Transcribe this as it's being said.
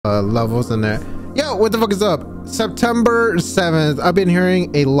levels in there. Yo, what the fuck is up? September 7th. I've been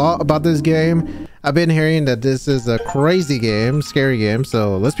hearing a lot about this game. I've been hearing that this is a crazy game, scary game.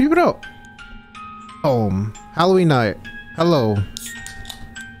 So let's peep it out. Halloween night. Hello.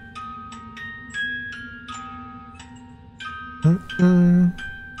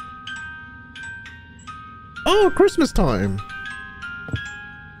 Oh, Christmas time.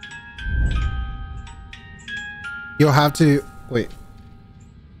 You'll have to wait.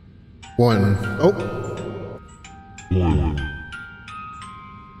 One. Oh. One.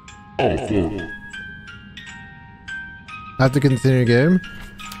 Oh, fuck. I have to continue game.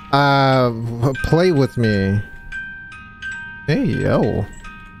 Play with me. Hey, yo. All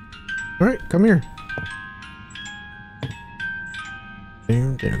right, come here.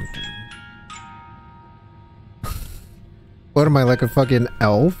 Damn, damn, damn. What am I, like a fucking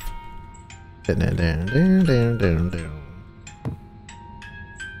elf? Damn, damn, damn, damn, damn, damn.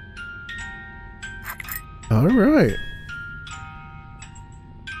 All right.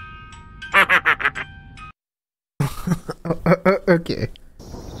 Okay.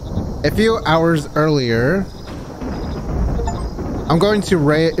 A few hours earlier, I'm going to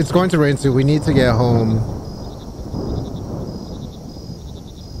rain. It's going to rain, so we need to get home.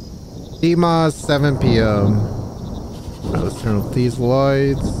 Dima, 7 p.m. Right, let's turn off these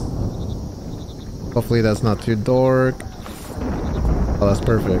lights. Hopefully that's not too dark. Oh, that's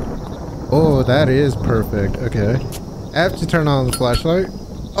perfect. Oh, that is perfect. Okay. I have to turn on the flashlight.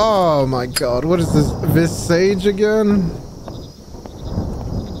 Oh my god, what is this? Visage again?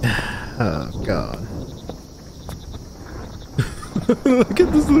 Oh god. Look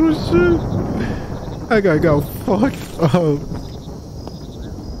at this little shit. That guy got fucked up.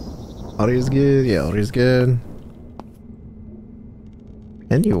 Audio's good. Yeah, audio's good.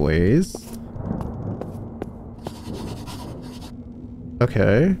 Anyways.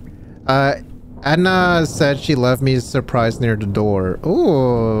 Okay. Anna said she left me a surprise near the door.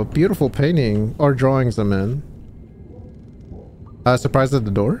 Oh, beautiful painting or drawings I'm in. Surprise at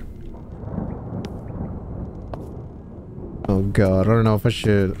the door? Oh god, I don't know if I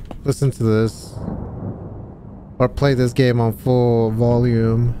should listen to this or play this game on full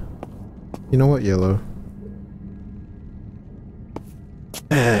volume. You know what, Yellow?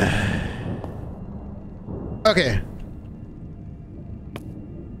 Okay.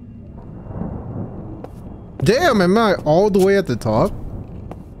 Damn, am I all the way at the top?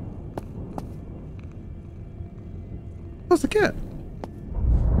 What's the cat?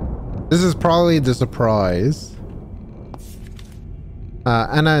 This is probably the surprise.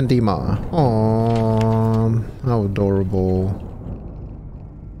 Anna and Dima. Aww, how adorable.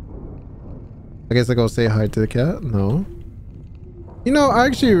 I guess I go say hi to the cat? No. You know, I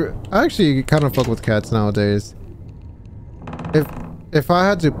actually kind of fuck with cats nowadays. If I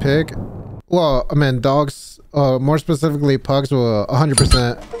had to pick, well, I mean dogs, more specifically pugs, will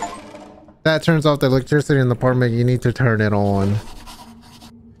 100%. That turns off the electricity in the apartment. You need to turn it on.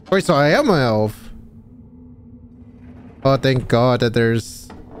 Wait, so I am an elf. Oh, thank God that there's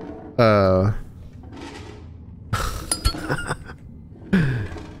oh,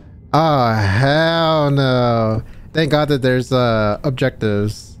 hell no. Thank God that there's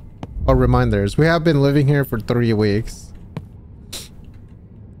objectives or reminders. We have been living here for 3 weeks.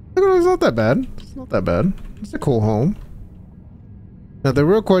 It's not that bad. It's not that bad. It's a cool home. Now the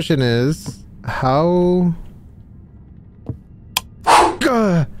real question is how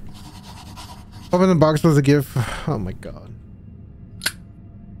open the box was a gift. Oh my god.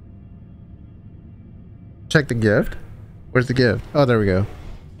 Check the gift. Where's the gift? Oh, there we go.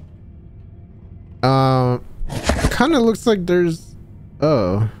 Kind of looks like there's,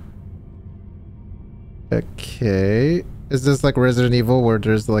 oh, okay. Is this like Resident Evil where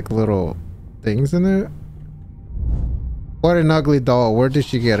there's like little things in it? What an ugly doll. Where did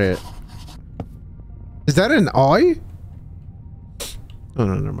she get it? Is that an eye? Oh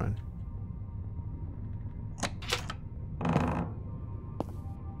no, never mind.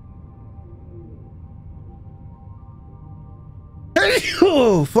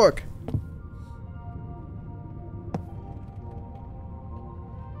 Oh fuck.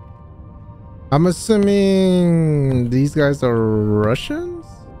 I'm assuming these guys are Russians?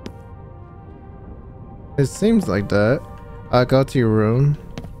 It seems like that. Go to your room.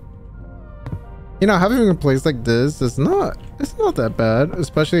 You know, having a place like this is not that bad,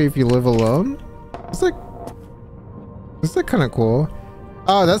 especially if you live alone. It's like kind of cool.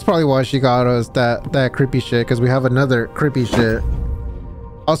 Oh, that's probably why she got us that creepy shit, because we have another creepy shit.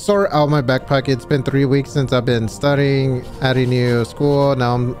 I'll sort out my backpack. It's been 3 weeks since I've been studying at a new school.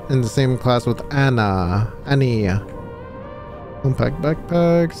 Now I'm in the same class with Annie. Unpack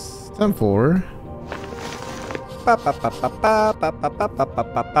backpacks. Time for.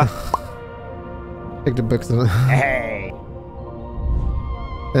 Take the books. Hey.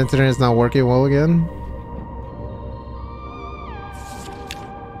 The internet is not working well again.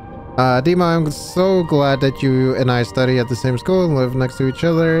 Dima, I'm so glad that you and I study at the same school and live next to each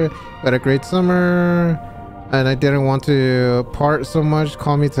other. We had a great summer. And I didn't want to part so much.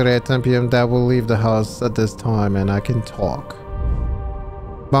 Call me today at 10 p.m. Dad will leave the house at this time and I can talk.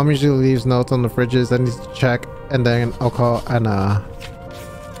 Mom usually leaves notes on the fridges. I need to check and then I'll call Anna.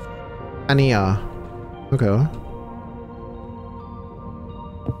 Ania. Okay.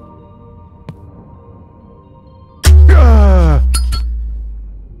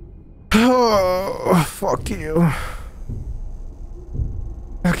 Oh, fuck you.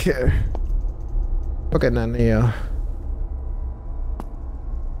 Okay. Okay, Nania.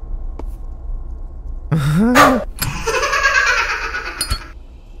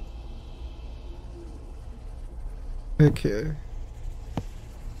 Okay.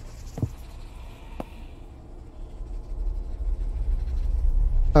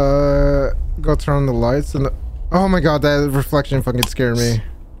 Go turn on the lights and oh my god, that reflection fucking scared me.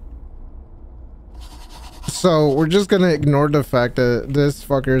 So we're just gonna ignore the fact that this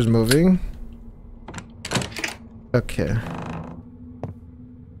fucker is moving. Okay.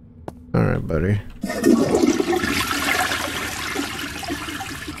 Alright, buddy.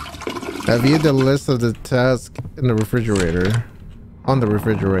 I viewed the list of the tasks in the refrigerator. On the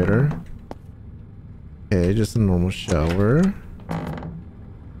refrigerator. Okay, just a normal shower.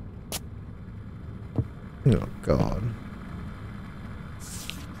 Oh god.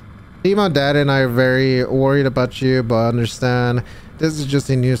 See, my dad and I are very worried about you, but understand this is just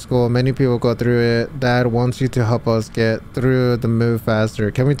a new school. Many people go through it. Dad wants you to help us get through the move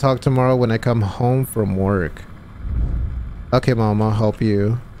faster. Can we talk tomorrow when I come home from work? Okay, Mom, I'll help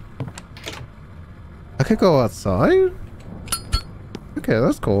you. I could go outside? Okay,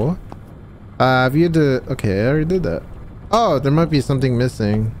 that's cool. Have you did... Okay, I already did that. Oh, there might be something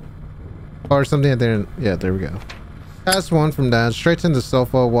missing. Or something I didn't... Yeah, there we go. Task 1 from Dad. Straighten the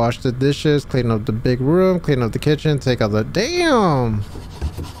sofa, wash the dishes, clean up the big room, clean up the kitchen, take out the... Damn!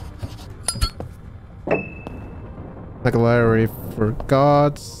 Like I already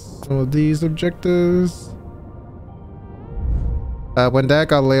forgot some of these objectives. When Dad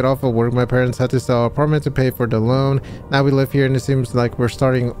got laid off of work, my parents had to sell our apartment to pay for the loan. Now we live here and it seems like we're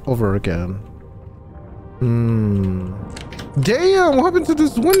starting over again. Damn, what happened to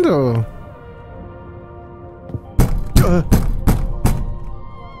this window?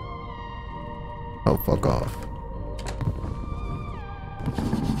 Oh, fuck off.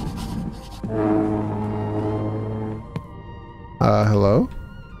 Hello?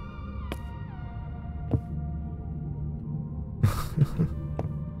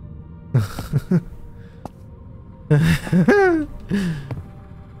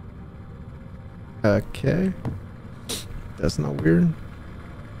 Okay. That's not weird.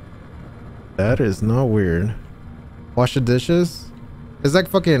 That is not weird. Wash the dishes? It's like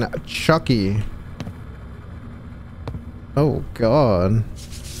fucking Chucky. Oh god.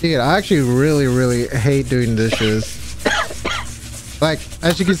 Dude, I actually really hate doing dishes. Like,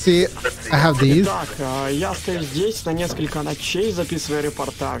 as you can see, I have these. Так, я стою здесь на несколько ночей, записывая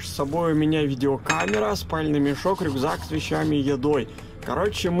репортаж. С собой у меня видеокамера, спальный мешок, рюкзак с вещами и едой.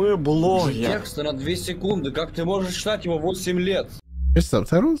 Короче, мы блогеры. Текста на 2 секунды. Как ты можешь читать его 8 лет? There's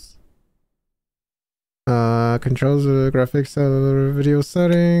subtitles? Controls the graphics video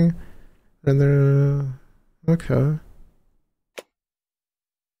setting. Render. Okay.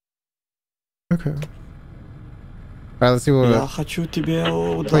 Okay. Alright, let's see what. Я хочу тебе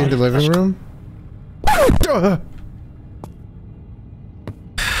Play in the living room.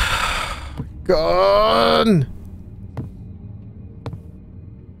 Gone.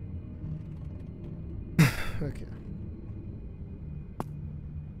 Okay.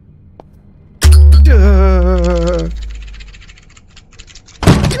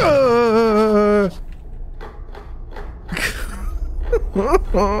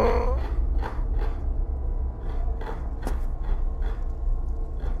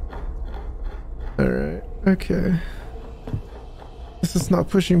 Alright, okay. This is not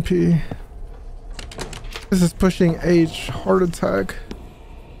pushing P. This is pushing H. Heart attack.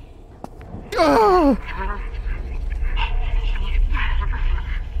 Oh!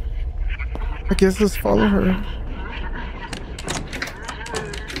 I guess let's follow her.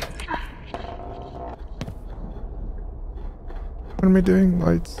 What am I doing?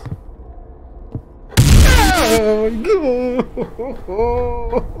 Lights. Oh,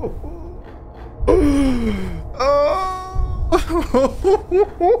 oh.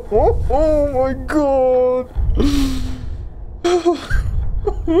 Oh my god.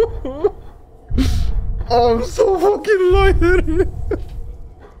 I'm so fucking lightheaded.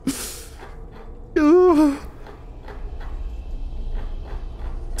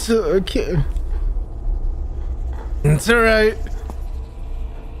 It's okay. It's alright.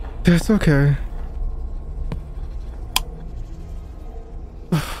 That's okay.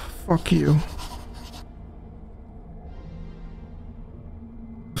 Fuck you.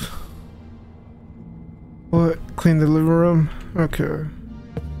 What? Clean the living room? Okay.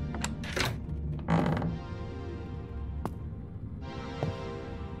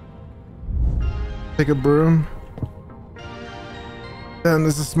 Take a broom. Damn,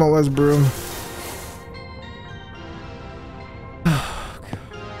 this is a small ass broom.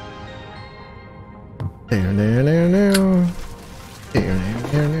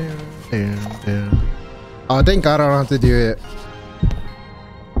 Oh, thank God I don't have to do it.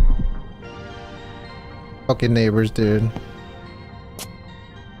 Fucking neighbors, dude.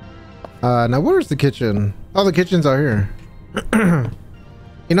 Now where's the kitchen? Oh, the kitchen's out here.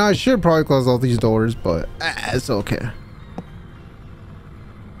 You know, I should probably close all these doors, but it's okay.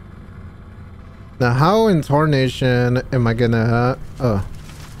 Now, how in tarnation am I gonna... oh.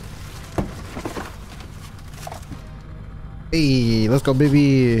 Hey, let's go,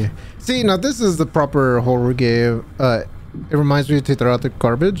 baby. See, now this is the proper horror game. It reminds me to throw out the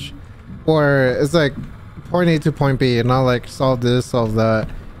garbage. Or it's like point A to point B, and not like solve this, solve that.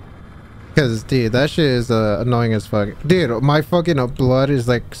 Because, dude, that shit is annoying as fuck. Dude, my fucking blood is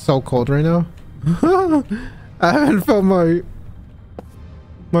like so cold right now. I haven't felt my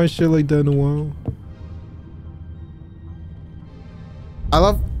shit like that in a while. I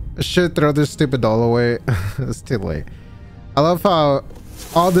love... should throw this stupid doll away. It's too late. I love how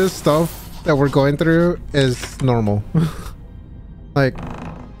all this stuff that we're going through is normal. Like,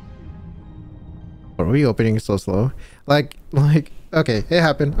 are we opening so slow? Like, okay, it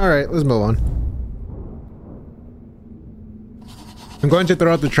happened. All right, let's move on. I'm going to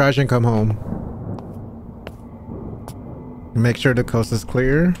throw out the trash and come home. Make sure the coast is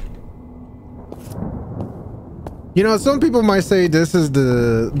clear. You know, some people might say this is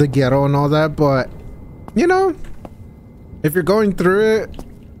the ghetto and all that, but you know, if you're going through it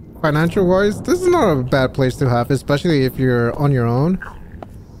financial wise, this is not a bad place to have, especially if you're on your own.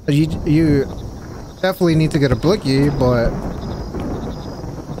 You definitely need to get a blicky, but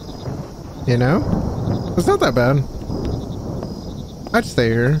you know, it's not that bad. I'd stay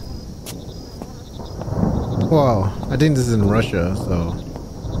here. Well, I think this is in Russia, so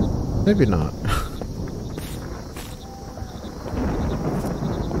maybe not.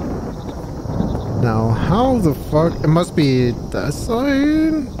 Now, how the fuck? It must be that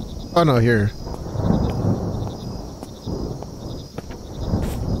side? Oh no, here.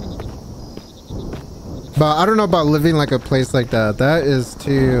 But I don't know about living like a place like that. That is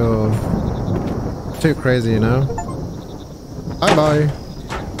too crazy, you know? Bye-bye.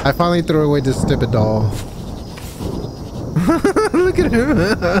 I finally threw away this stupid doll. Look at him.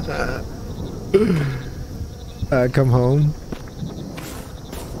 Come home.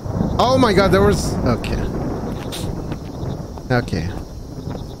 Oh my god, there was... okay. Okay.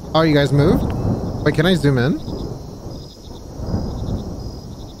 Oh, you guys moved? Wait, can I zoom in?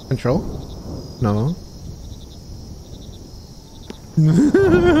 Control? No.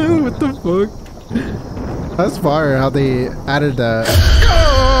 What the fuck? That's fire how they added that.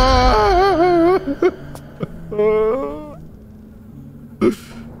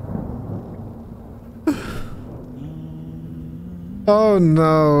 Oh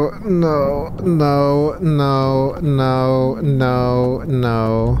no, no, no, no, no, no,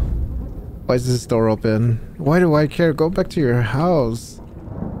 no. Why is this door open? Why do I care? Go back to your house.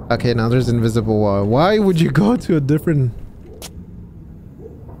 Okay, now there's invisible wall. Why would you go to a different...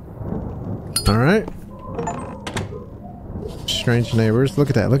 Alright. Strange neighbors. Look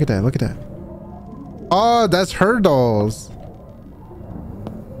at that, look at that, look at that. Oh, that's her dolls.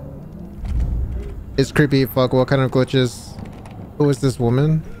 It's creepy. Fuck, what kind of glitches? Who is this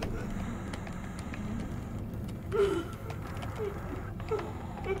woman?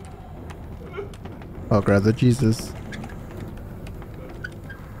 Oh, grab the Jesus.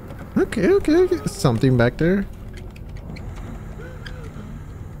 Okay, okay. Something back there.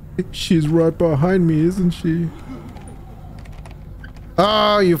 She's right behind me, isn't she?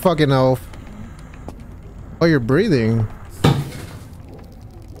 Oh, you fucking elf. Oh, you're breathing.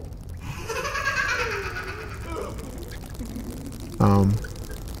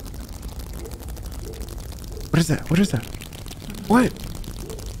 What is that? What is that? What?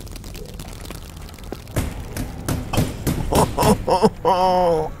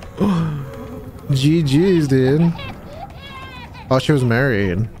 GG's, dude. Oh, she was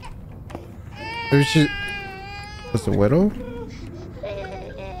married. Maybe she was a widow?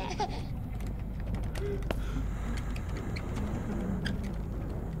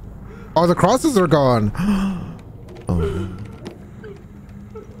 Oh, the crosses are gone. Oh.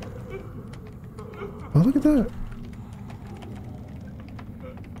 Oh, look at that.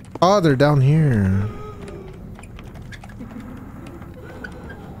 Oh, they're down here.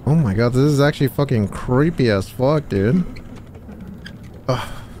 Oh my god, this is actually fucking creepy as fuck, dude. Ugh.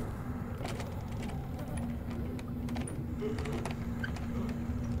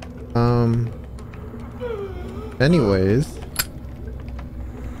 Anyways.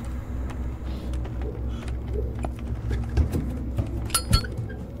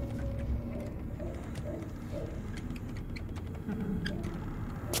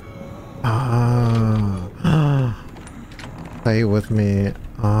 Play with me.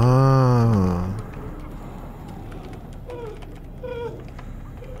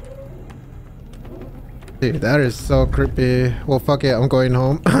 Dude, that is so creepy. Well, fuck it. I'm going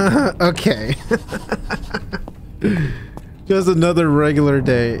home. Okay. Just another regular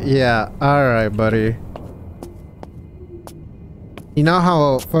day. Yeah. All right, buddy. You know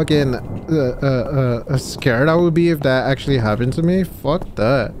how fucking scared I would be if that actually happened to me? Fuck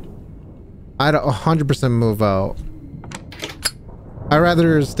that. I'd 100% move out. I'd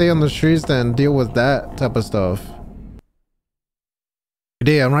rather stay on the streets than deal with that type of stuff.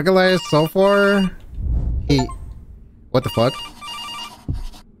 Dude, I'm not gonna lie, so far... What the fuck?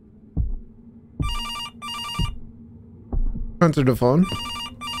 Answer the phone.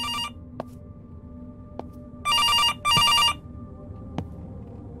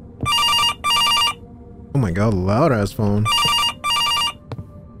 Oh my god, loud ass phone.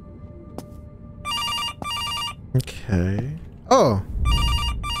 Okay. Oh!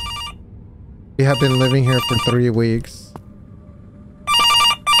 We have been living here for 3 weeks.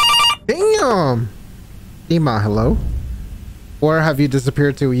 Damn! Dima, hello? Where have you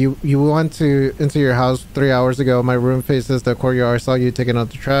disappeared to? You went into your house 3 hours ago. My room faces the courtyard. I saw you taking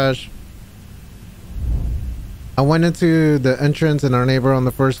out the trash. I went into the entrance and our neighbor on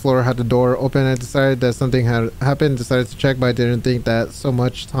the first floor had the door open. I decided that something had happened. Decided to check, but I didn't think that so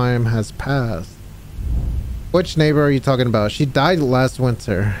much time has passed. Which neighbor are you talking about? She died last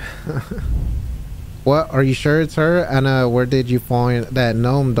winter. What? Are you sure it's her? Anna, where did you find that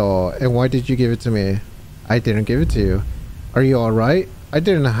gnome doll? And why did you give it to me? I didn't give it to you. Are you alright? I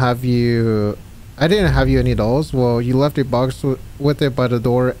didn't have you any dolls. Well, you left a box with it by the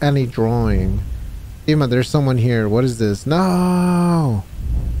door and a drawing. Emma, there's someone here. What is this? No!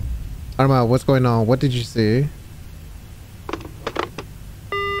 Arma, what's going on? What did you see?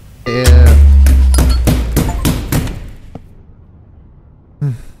 Yeah.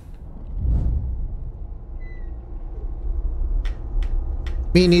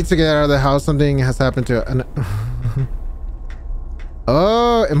 Me needs to get out of the house. Something has happened to her.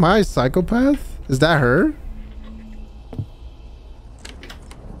 Oh, am I a psychopath? Is that her?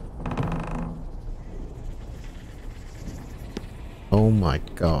 Oh my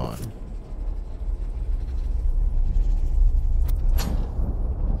god.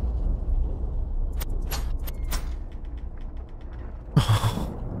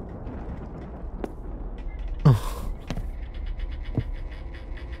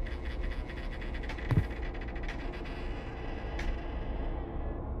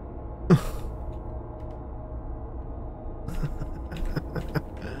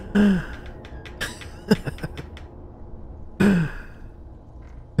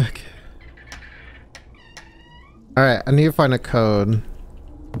 Okay. Alright, I need to find a code.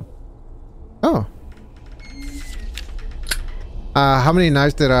 Oh. How many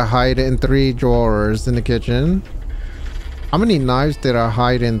knives did I hide in 3 drawers in the kitchen? How many knives did I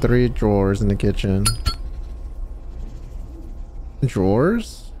hide in 3 drawers in the kitchen?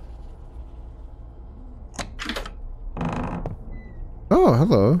 Drawers? Oh,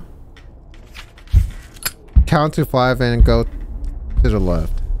 hello. Count to 5 and go to the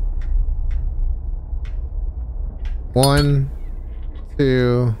left. 1,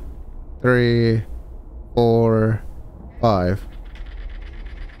 2, 3, 4, 5.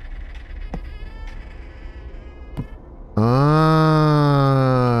 Ah.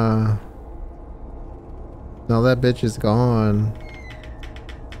 Now that bitch is gone.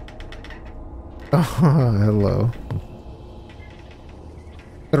 Oh, hello.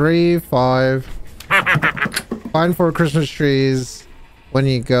 3, 5. Find 4 Christmas trees when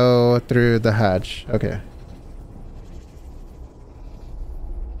you go through the hatch. Okay.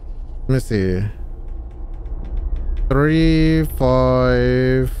 Let me see. 3,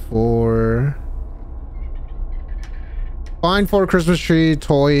 5, 4. Find 4 Christmas tree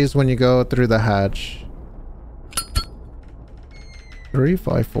toys when you go through the hatch. 3,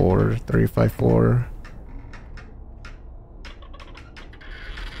 5, 4. 3, 5, 4.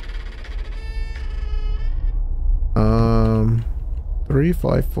 Um, 3,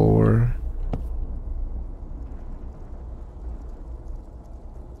 5, 4.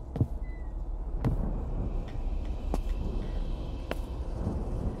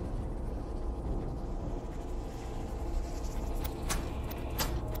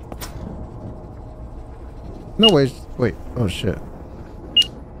 No, wait. Oh, shit.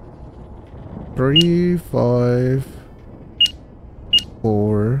 3, 5,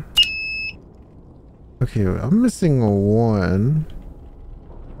 4. Okay, I'm missing a 1.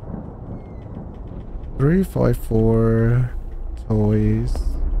 3, 5, 4. Toys.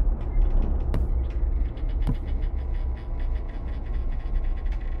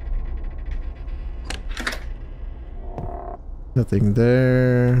 Nothing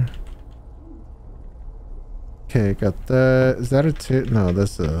there. Okay, got that. Is that a 2? No,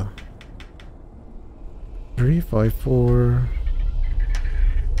 that's a 3, 5, 4.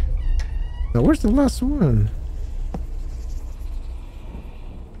 Now, where's the last one?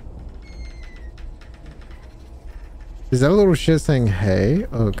 Is that a little shit saying hey?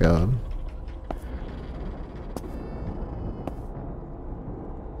 Oh god.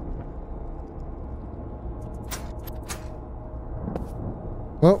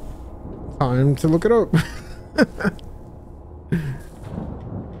 Well, time to look it up.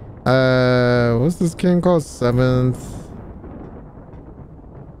 What's this game called? 7th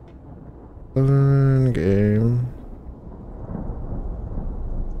game.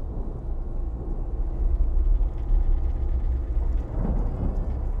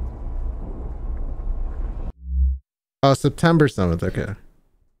 Oh, September 7th. Okay.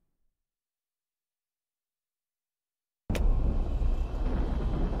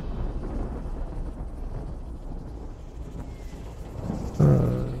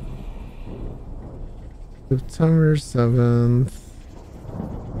 September 7th.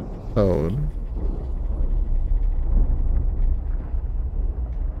 Code.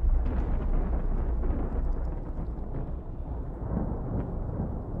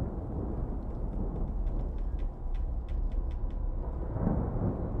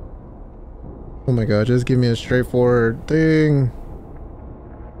 Oh my god, just give me a straightforward thing.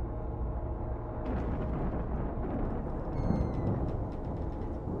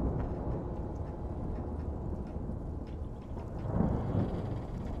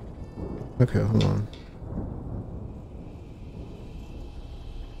 Okay, hold on.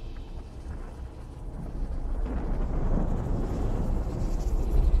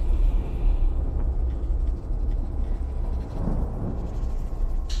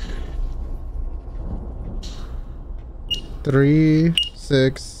 Three,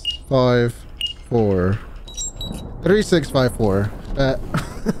 6, 5, 4. 3, 6, 5, 4.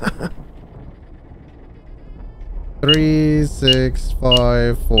 3, 6,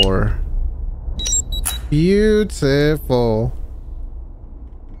 5, 4. Beautiful.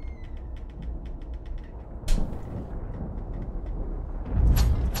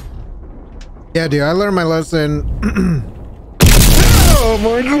 Yeah, dude, I learned my lesson. Oh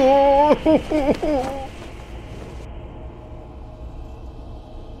my god.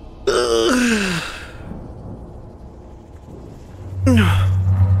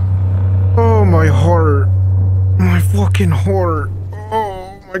 Oh, my heart. My fucking heart.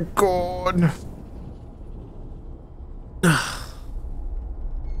 Oh my god.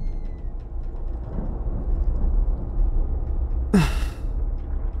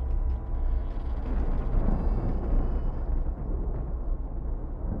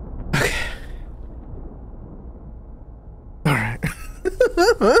 Okay. All right.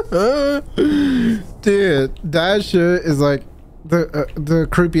 Dude, that shit is like the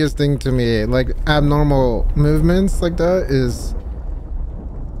creepiest thing to me. Like abnormal movements like that is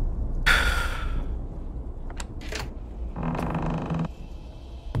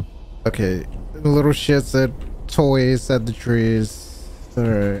okay. The little shit said toys at the trees. All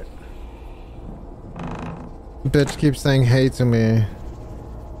right. Bitch keeps saying hey to me.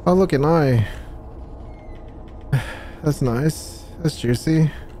 Oh, look, an eye. That's nice. That's juicy.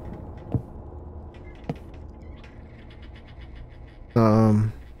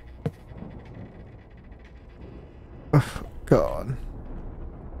 Oh, God.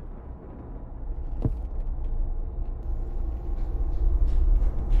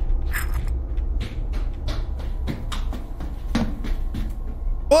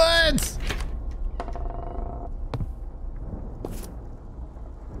 What?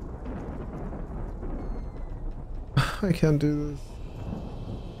 I can't do this.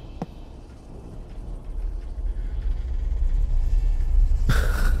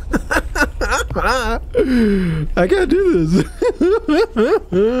 I can't do this.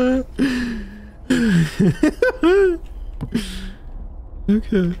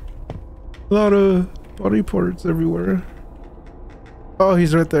 Okay. A lot of body parts everywhere. Oh,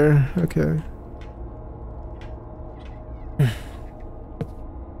 he's right there. Okay.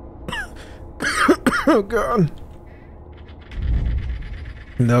 Oh god.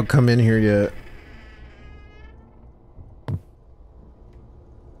 They'll come in here yet.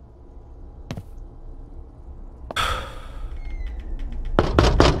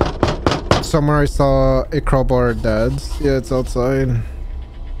 Somewhere I saw a crowbar at Dad's. Yeah, it's outside.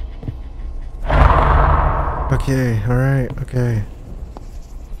 Okay, alright, okay.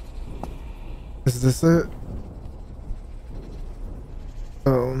 Is this it?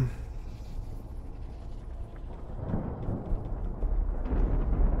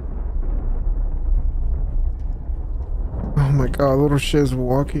 Oh my god, little shit is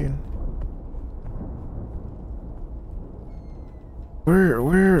walking.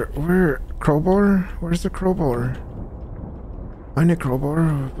 Where? Crowbar? Where's the crowbar? I need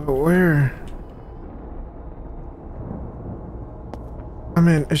crowbar, but where? I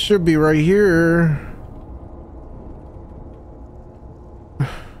mean, it should be right here.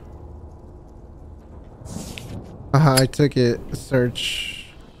 I took it. Search.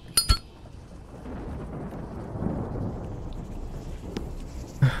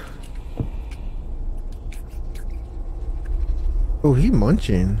 Oh, he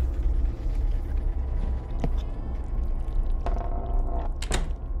munching.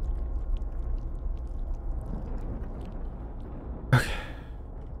 Okay.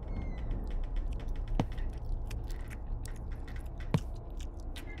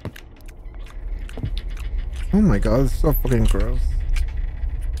 Oh my god, this is so fucking gross.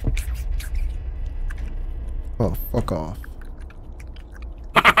 Oh, fuck off.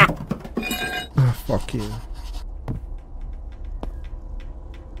 Oh, fuck you.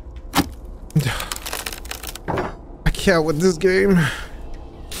 I can't with this game.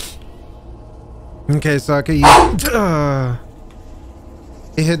 Okay, so I could use...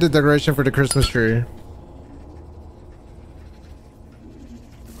 It hit the decoration for the Christmas tree.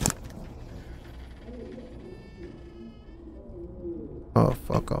 Oh,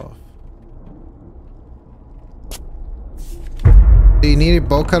 fuck off. Do you need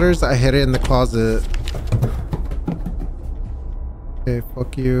bolt cutters? I hid it in the closet. Okay,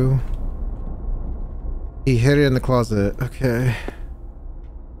 fuck you. He hid it in the closet. Okay.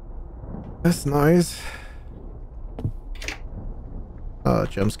 That's nice.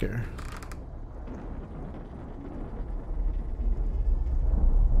 Jump scare.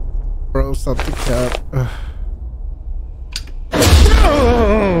 Bro, stop the cap. Ugh.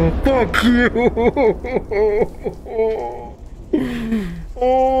 Oh, fuck you.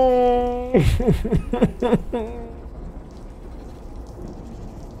 Oh.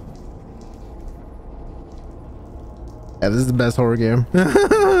 Yeah, this is the best horror game. This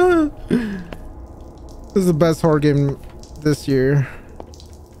is the best horror game this year.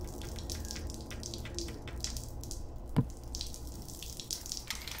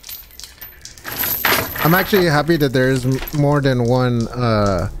 I'm actually happy that there's more than one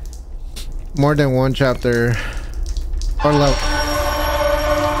chapter or level.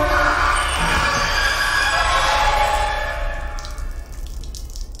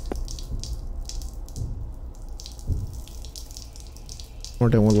 More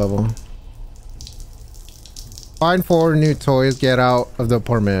than one level. Find 4 new toys, get out of the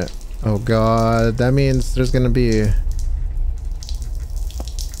apartment. Oh god, that means there's gonna be...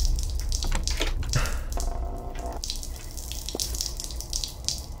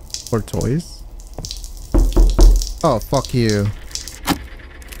 More toys? Oh, fuck you.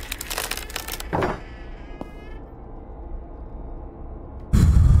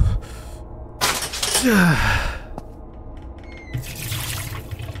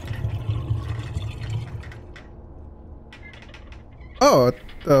 Oh,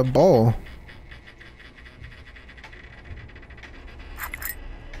 a ball.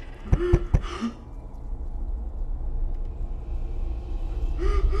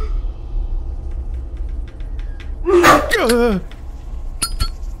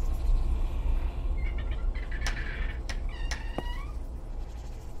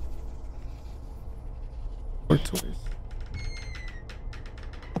 More toys.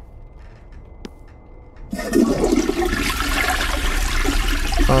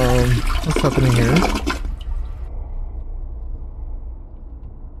 What's happening here?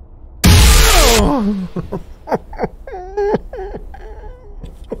 Oh.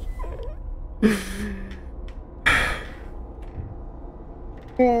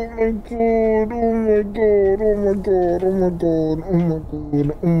 my god, oh my god, oh my god, oh my god, oh my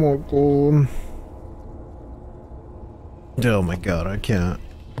god, oh my god. Oh my god, I can't.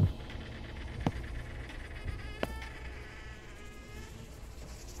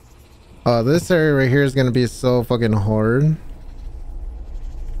 This area right here is gonna be so fucking hard.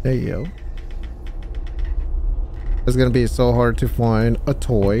 There you go. It's gonna be so hard to find a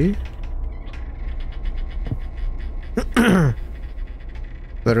toy.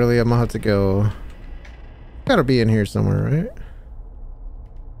 Literally, I'm gonna have to go. Gotta be in here somewhere, right?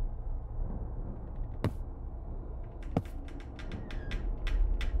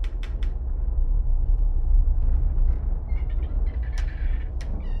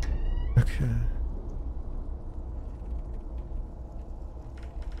 Okay.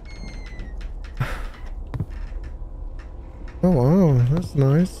 Oh wow, that's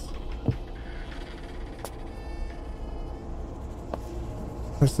nice.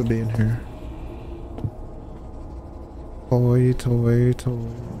 Has to be in here. Toy, toy, toy.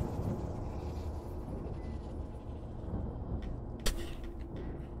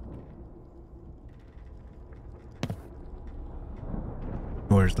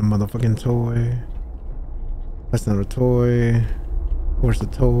 Where's the motherfucking toy? That's not a toy. Where's the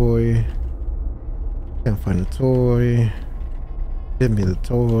toy? Can't find the toy. Give me the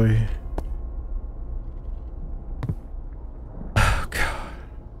toy. Oh god.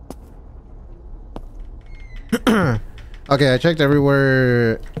 Okay, I checked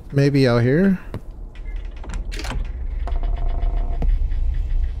everywhere. Maybe out here.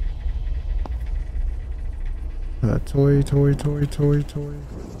 Toy, toy, toy, toy, toy.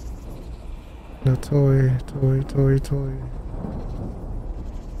 No toy, toy, toy, toy.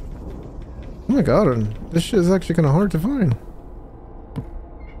 Oh my god, this shit is actually kind of hard to find.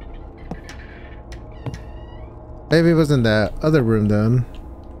 Maybe it was in that other room then.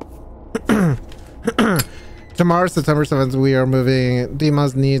 Tomorrow, September 7th, we are moving.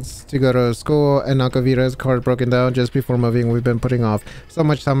 Dimas needs to go to school and Nakavira's car is broken down just before moving. We've been putting off so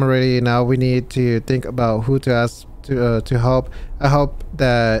much time already. Now we need to think about who to ask to help. I hope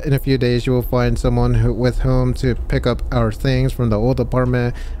that in a few days you will find someone with whom to pick up our things from the old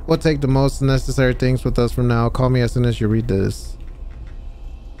apartment. We'll take the most necessary things with us from now. Call me as soon as you read this.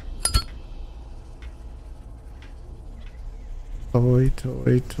 Toy,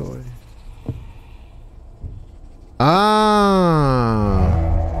 toy, toy. Ah.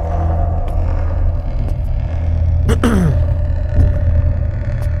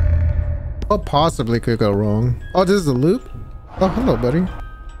 What possibly could go wrong? Oh, this is a loop? Oh, hello, buddy.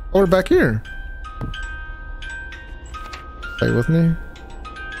 Oh, we're back here. Stay with me.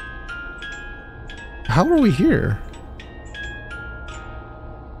 How are we here?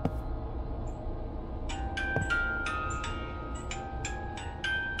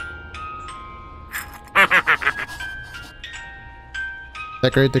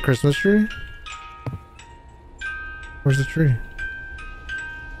 Decorate the Christmas tree? Where's the tree?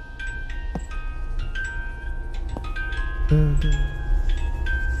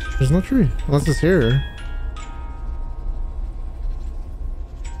 There's no tree, unless it's here.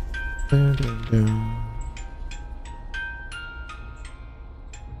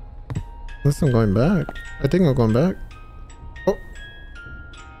 Unless I'm going back. I think I'm going back. Oh.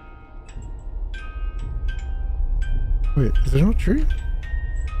 Wait, is there no tree?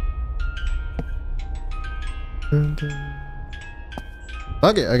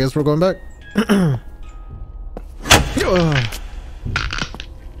 Okay, I guess we're going back.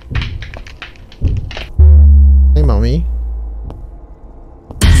 Hey, mommy.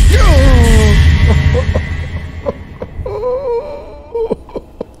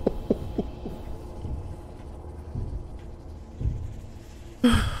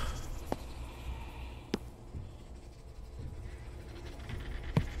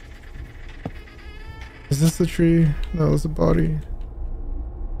 Is this the tree? No, it's a body.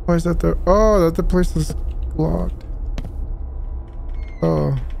 Why is that there? Oh, that the place is locked.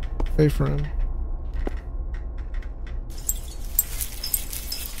 Oh, hey friend.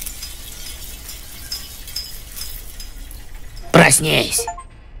 Проснись!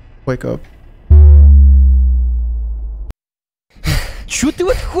 Wake up. Чё ты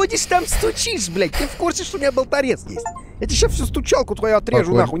вот ходишь там стучишь, блядь? Ты в курсе, что у меня болторез есть? Я тебе сейчас всю стучалку твою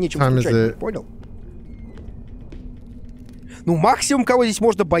отрежу, нахуй, нечем стучать, понял? Ну, максимум, кого здесь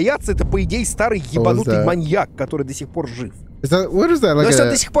можно бояться, это, по идее, старый ебанутый маньяк, который до сих пор жив. What is that? Like, но если он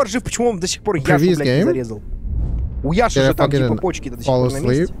до сих пор жив, почему он до сих пор Яшу, блядь, не зарезал? У Яши же там, типа, почки-то до сих пор на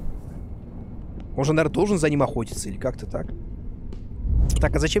месте. Он же, наверное, должен за ним охотиться, или как-то так.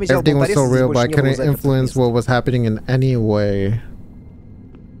 Так, а зачем я взял болторез, если больше не было запертых мест?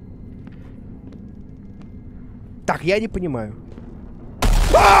 Так, я не понимаю.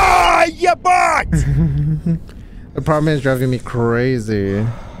 А, ебать! The problem is driving me crazy.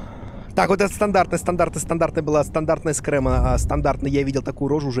 Так, вот это стандартная была, стандартная скрема, стандартная, я видел такую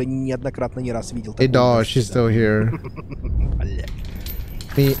рожу уже неоднократно, не раз видел. Hey dog, she's still here.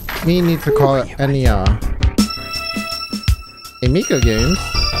 Me need to call any Mika games.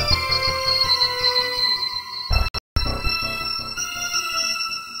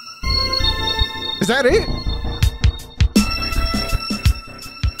 Is that it?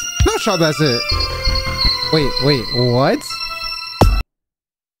 Not sure that's it. Wait, what?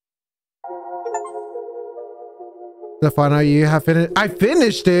 The final you have finished. I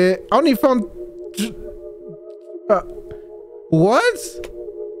finished it. I only found. What?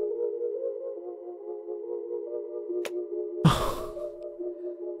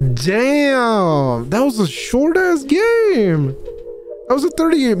 Damn, that was a short ass game. That was a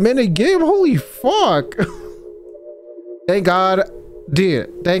 38-minute game. Holy fuck. Thank God,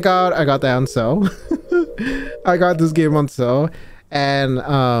 dude. Thank God I got that on sale. I got this game on sale, and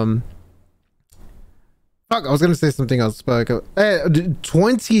fuck, I was gonna say something else, but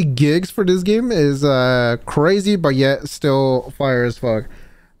 20 gigs for this game is crazy, but yet still fire as fuck.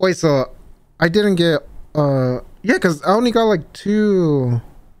 Wait, so I didn't get yeah, because I only got like 2.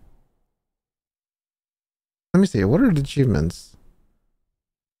 Let me see, what are the achievements?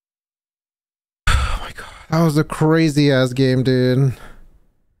 Oh my god, that was a crazy ass game, dude.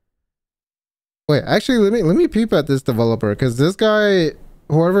 Wait, actually, let me peep at this developer, because this guy,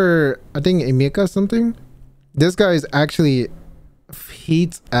 whoever, I think Emika something, this guy is actually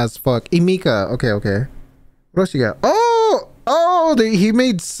heat as fuck. Emika, okay. What else you got? Oh, he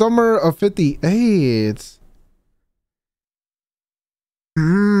made Summer of 58.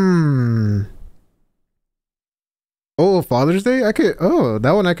 Oh, Father's Day?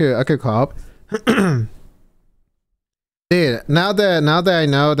 That one I could cop. Dude, now that I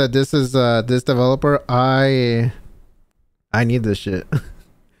know that this is this developer, I need this shit.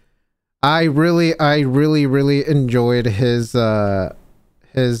 I really enjoyed his type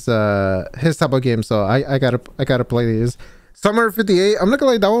of game, so I gotta play these. Summer 58, I'm not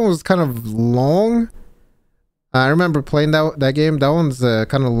gonna lie, that one was kind of long. I remember playing that game. That one's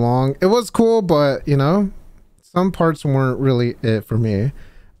kind of long. It was cool, but you know, some parts weren't really it for me.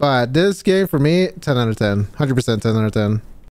 But this game for me, 10 out of 10. 100% 10 out of 10.